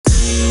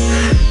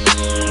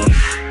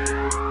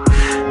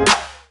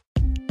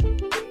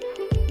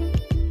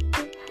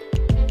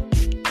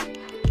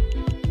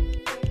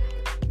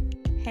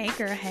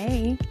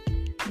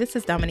This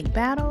is Dominique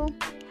Battle,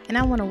 and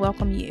I want to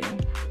welcome you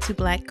to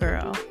Black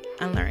Girl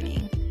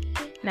Unlearning.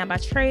 Now, by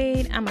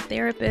trade, I'm a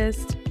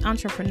therapist,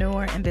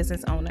 entrepreneur, and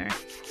business owner,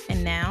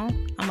 and now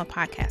I'm a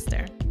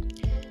podcaster.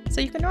 So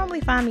you can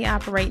normally find me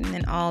operating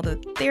in all the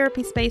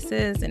therapy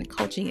spaces and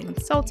coaching and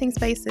consulting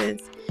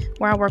spaces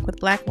where I work with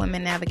Black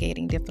women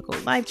navigating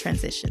difficult life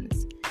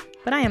transitions.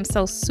 But I am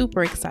so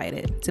super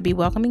excited to be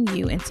welcoming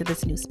you into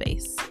this new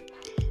space.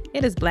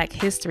 It is Black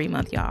History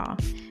Month, y'all.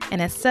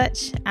 And as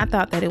such, I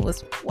thought that it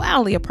was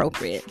wildly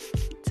appropriate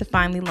to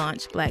finally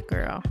launch Black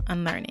Girl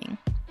Unlearning.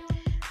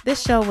 This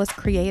show was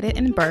created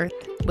and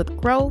birthed with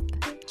growth,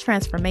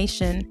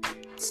 transformation,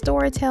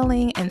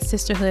 storytelling, and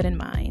sisterhood in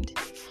mind.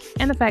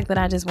 And the fact that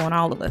I just want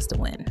all of us to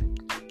win.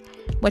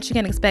 What you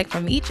can expect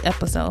from each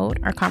episode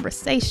are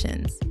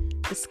conversations,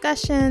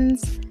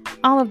 discussions,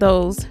 all of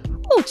those,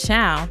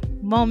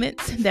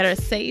 moments that are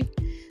safe,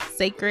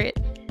 sacred,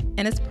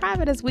 and as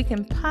private as we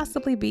can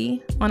possibly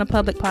be on a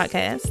public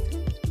podcast.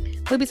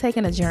 We'll be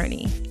taking a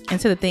journey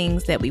into the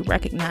things that we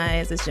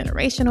recognize as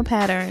generational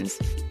patterns,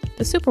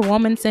 the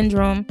superwoman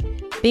syndrome,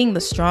 being the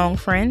strong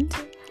friend,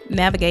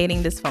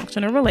 navigating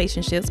dysfunctional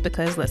relationships,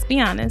 because let's be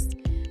honest,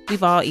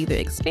 we've all either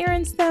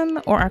experienced them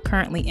or are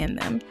currently in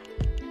them,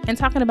 and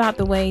talking about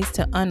the ways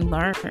to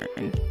unlearn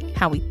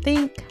how we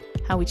think,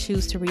 how we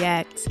choose to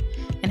react,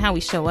 and how we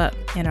show up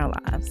in our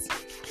lives.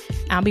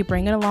 I'll be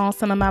bringing along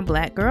some of my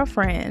Black girl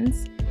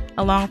friends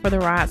along for the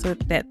ride so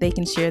that they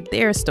can share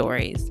their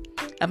stories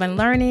of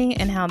unlearning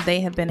and how they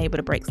have been able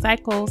to break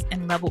cycles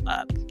and level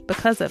up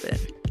because of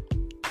it.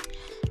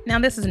 Now,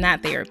 this is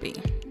not therapy.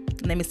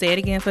 Let me say it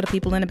again for the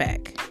people in the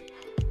back.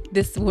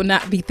 This will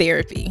not be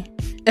therapy.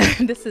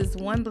 This is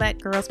one Black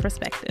girl's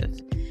perspective,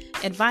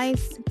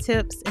 advice,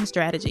 tips, and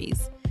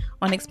strategies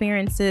on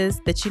experiences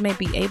that you may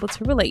be able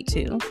to relate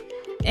to,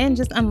 and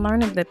just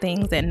unlearning the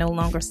things that no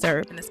longer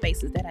serve in the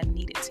spaces that I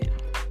needed to.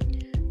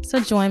 So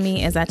join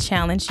me as I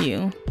challenge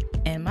you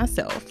and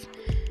myself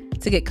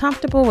to get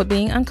comfortable with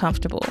being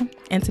uncomfortable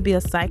and to be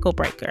a cycle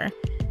breaker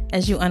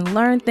as you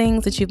unlearn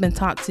things that you've been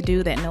taught to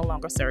do that no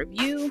longer serve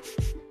you,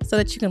 so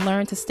that you can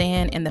learn to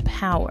stand in the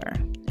power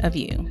of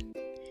you.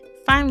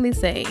 Finally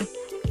say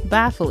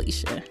bye,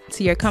 Felicia,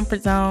 to your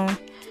comfort zone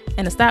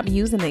and to stop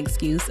using the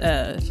excuse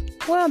of,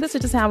 well, this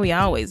is just how we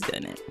always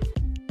done it.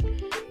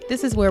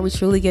 This is where we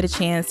truly get a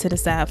chance to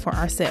decide for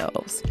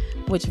ourselves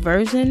which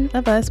version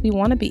of us we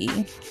want to be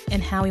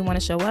and how we want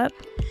to show up.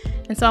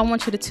 And so I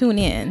want you to tune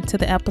in to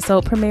the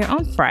episode premiere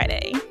on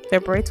Friday,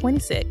 February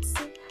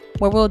 26th,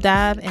 where we'll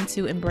dive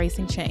into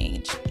embracing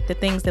change, the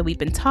things that we've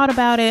been taught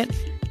about it,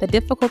 the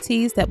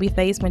difficulties that we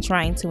face when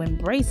trying to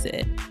embrace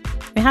it,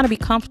 and how to be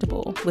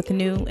comfortable with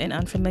new and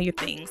unfamiliar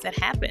things that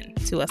happen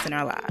to us in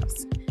our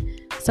lives.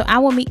 So I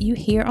will meet you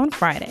here on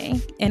Friday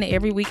and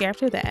every week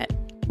after that,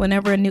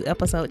 whenever a new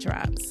episode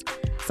drops.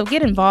 So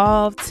get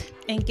involved,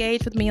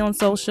 engage with me on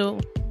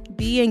social,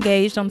 be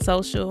engaged on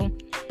social,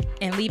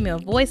 and leave me a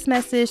voice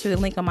message through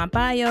the link on my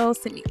bio.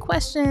 Send me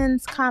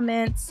questions,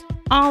 comments,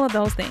 all of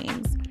those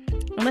things.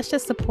 And let's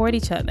just support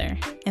each other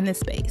in this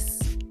space.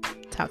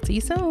 Talk to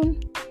you soon.